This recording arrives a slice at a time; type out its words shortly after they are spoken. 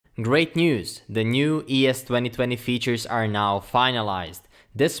Great news! The new ES2020 features are now finalized.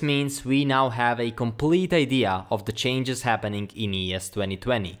 This means we now have a complete idea of the changes happening in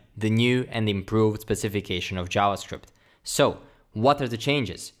ES2020, the new and improved specification of JavaScript. So, what are the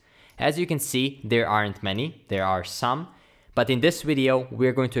changes? As you can see, there aren't many, there are some, but in this video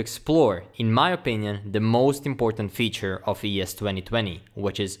we're going to explore, in my opinion, the most important feature of ES2020,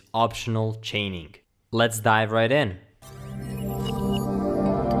 which is optional chaining. Let's dive right in.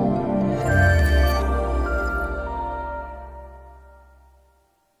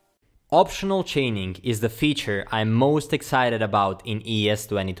 Optional chaining is the feature I'm most excited about in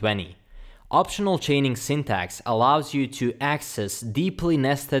ES2020. Optional chaining syntax allows you to access deeply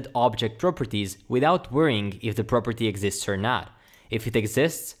nested object properties without worrying if the property exists or not. If it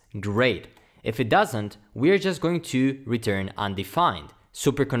exists, great. If it doesn't, we're just going to return undefined.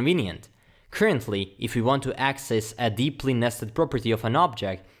 Super convenient. Currently, if we want to access a deeply nested property of an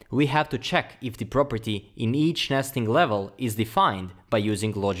object, we have to check if the property in each nesting level is defined by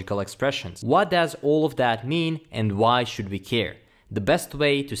using logical expressions. What does all of that mean and why should we care? The best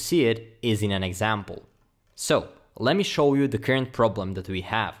way to see it is in an example. So, let me show you the current problem that we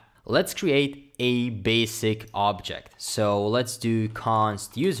have. Let's create a basic object. So let's do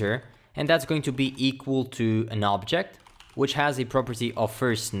const user, and that's going to be equal to an object which has a property of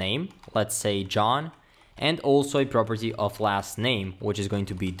first name, let's say John, and also a property of last name, which is going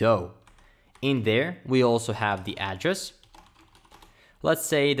to be Doe. In there, we also have the address. Let's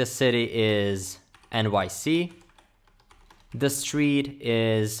say the city is NYC. The street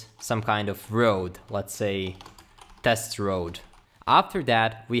is some kind of road, let's say test road. After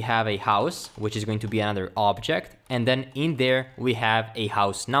that, we have a house, which is going to be another object. And then in there, we have a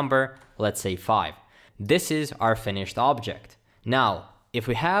house number, let's say 5. This is our finished object. Now, if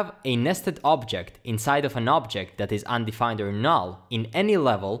we have a nested object inside of an object that is undefined or null in any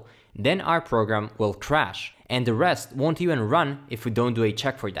level, then our program will crash, and the rest won't even run if we don't do a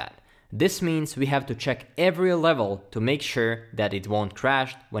check for that. This means we have to check every level to make sure that it won't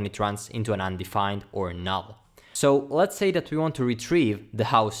crash when it runs into an undefined or null. So let's say that we want to retrieve the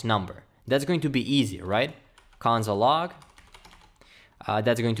house number. That's going to be easy, right? Console log.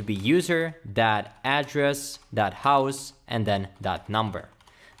 That's going to be user, that address, that house, and then that number.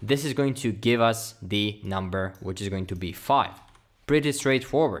 This is going to give us the number, which is going to be 5. Pretty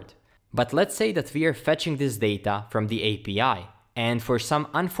straightforward. But let's say that we are fetching this data from the API, and for some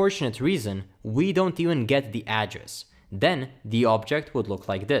unfortunate reason, we don't even get the address. Then the object would look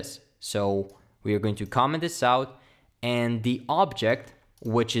like this. So we are going to comment this out, and the object,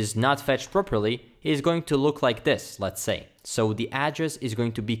 which is not fetched properly, is going to look like this, let's say. So the address is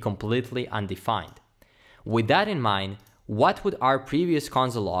going to be completely undefined. With that in mind, what would our previous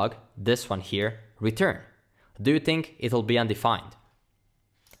console log, this one here, return? Do you think it'll be undefined?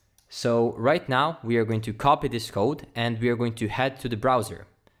 So right now we are going to copy this code and we are going to head to the browser.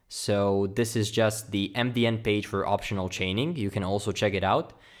 So this is just the MDN page for optional chaining. You can also check it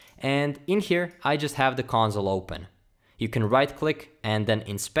out. And in here, I just have the console open. You can right click and then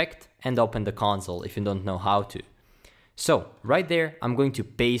inspect and open the console if you don't know how to. So right there, I'm going to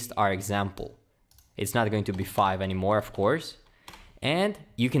paste our example. It's not going to be 5 anymore, of course. And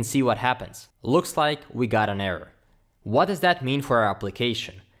you can see what happens. Looks like we got an error. What does that mean for our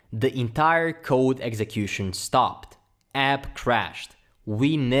application? The entire code execution stopped. App crashed.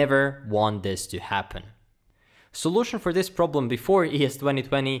 We never want this to happen. Solution for this problem before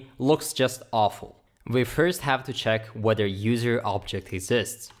ES2020 looks just awful. We first have to check whether user object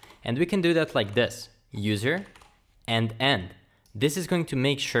exists. And we can do that like this. User and end. This is going to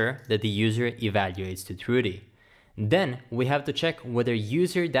make sure that the user evaluates to truity. Then we have to check whether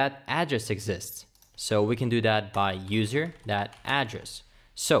user.address exists. So we can do that by user.address.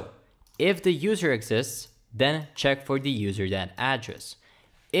 So if the user exists, then check for the user.address.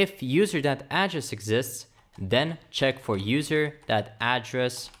 If user.address exists, then check for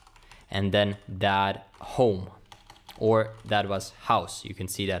user.address and then that home, or that was house. You can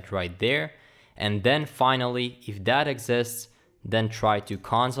see that right there. And then finally, if that exists, then try to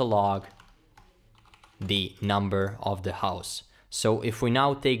console log the number of the house. So if we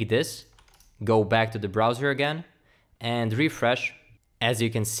now take this, go back to the browser again and refresh, as you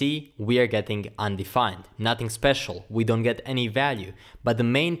can see, we are getting undefined. Nothing special, we don't get any value. But the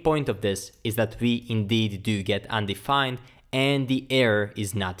main point of this is that we indeed do get undefined and the error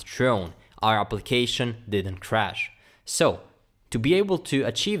is not thrown. Our application didn't crash. So to be able to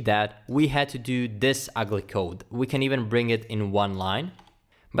achieve that, we had to do this ugly code. We can even bring it in one line,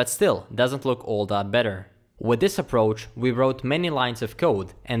 but still doesn't look all that better. With this approach, we wrote many lines of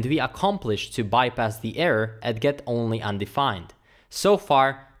code and we accomplished to bypass the error and get only undefined. So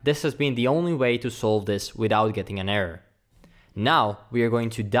far, this has been the only way to solve this without getting an error. Now we are going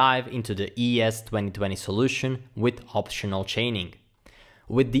to dive into the ES2020 solution with optional chaining.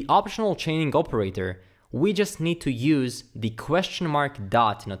 With the optional chaining operator, we just need to use the question mark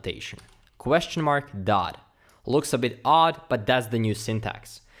dot notation. Question mark dot. Looks a bit odd, but that's the new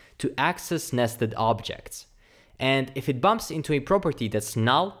syntax. To access nested objects. And if it bumps into a property that's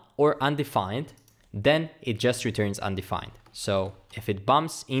null or undefined, then it just returns undefined. So if it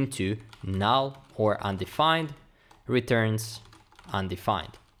bumps into null or undefined, returns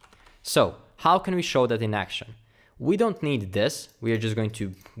undefined. So how can we show that in action? We don't need this. We are just going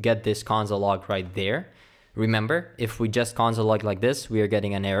to get this console log right there. Remember, if we just console log like this, we are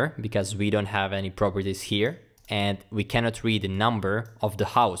getting an error because we don't have any properties here, and we cannot read the number of the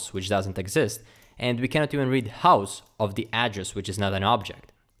house, which doesn't exist, and we cannot even read house of the address, which is not an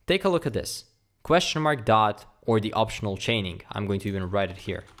object. Take a look at this. Question mark dot or the optional chaining. I'm going to even write it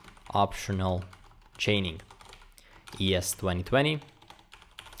here. Optional chaining. ES2020.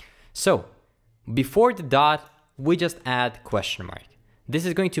 So before the dot, we just add question mark. This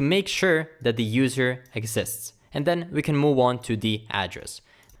is going to make sure that the user exists, and then we can move on to the address.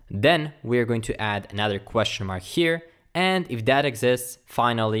 Then we are going to add another question mark here, and if that exists,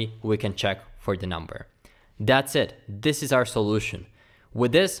 finally we can check for the number. That's it. This is our solution.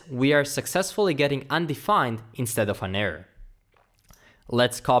 With this, we are successfully getting undefined instead of an error.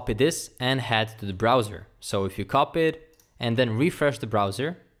 Let's copy this and head to the browser. So if you copy it and then refresh the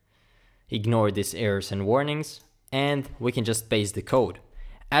browser, ignore these errors and warnings, and we can just paste the code.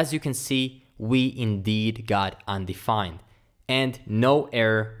 As you can see, we indeed got undefined and no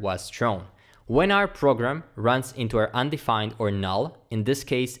error was thrown. When our program runs into our undefined or null, in this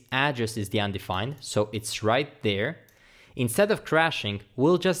case address is the undefined, so it's right there. Instead of crashing,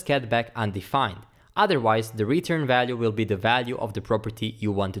 we'll just get back undefined. Otherwise, the return value will be the value of the property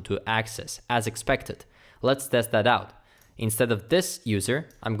you wanted to access, as expected. Let's test that out. Instead of this user,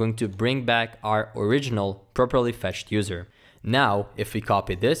 I'm going to bring back our original properly fetched user. Now, if we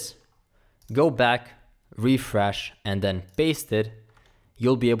copy this, go back, refresh, and then paste it,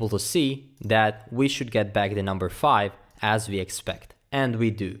 you'll be able to see that we should get back the number 5 as we expect. And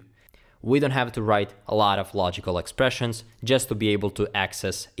we do. We don't have to write a lot of logical expressions just to be able to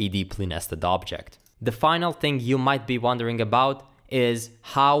access a deeply nested object. The final thing you might be wondering about is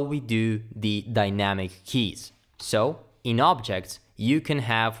how we do the dynamic keys. So, in objects, you can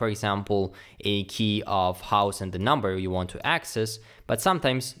have, for example, a key of house and the number you want to access, but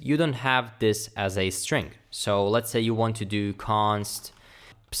sometimes you don't have this as a string. So let's say you want to do const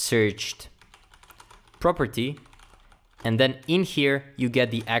searched property, and then in here you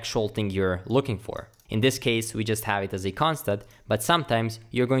get the actual thing you're looking for. In this case, we just have it as a constant, but sometimes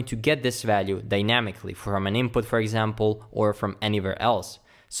you're going to get this value dynamically from an input, for example, or from anywhere else.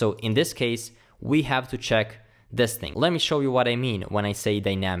 So in this case, we have to check this thing. Let me show you what I mean when I say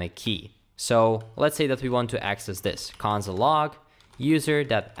dynamic key. So let's say that we want to access this console log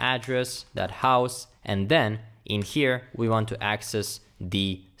user.address.house, and then in here we want to access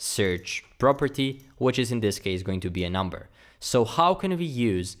the search property, which is in this case going to be a number. So how can we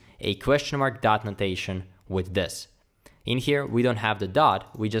use a question mark dot notation with this? In here we don't have the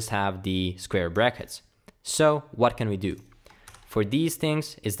dot, we just have the square brackets. So what can we do? For these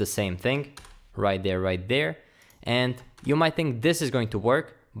things it's the same thing, right there. And you might think this is going to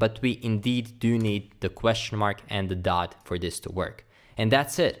work, but we indeed do need the question mark and the dot for this to work. And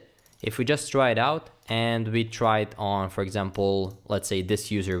that's it. If we just try it out and we try it on, for example, let's say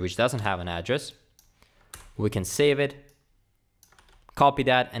this user which doesn't have an address, we can save it, copy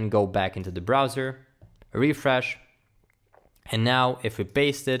that and go back into the browser, refresh. And now if we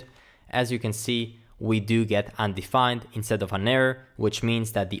paste it, as you can see, we do get undefined instead of an error, which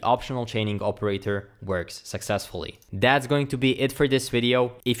means that the optional chaining operator works successfully. That's going to be it for this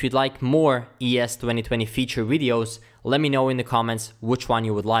video. If you'd like more ES2020 feature videos, let me know in the comments which one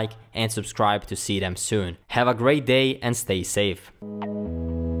you would like and subscribe to see them soon. Have a great day and stay safe.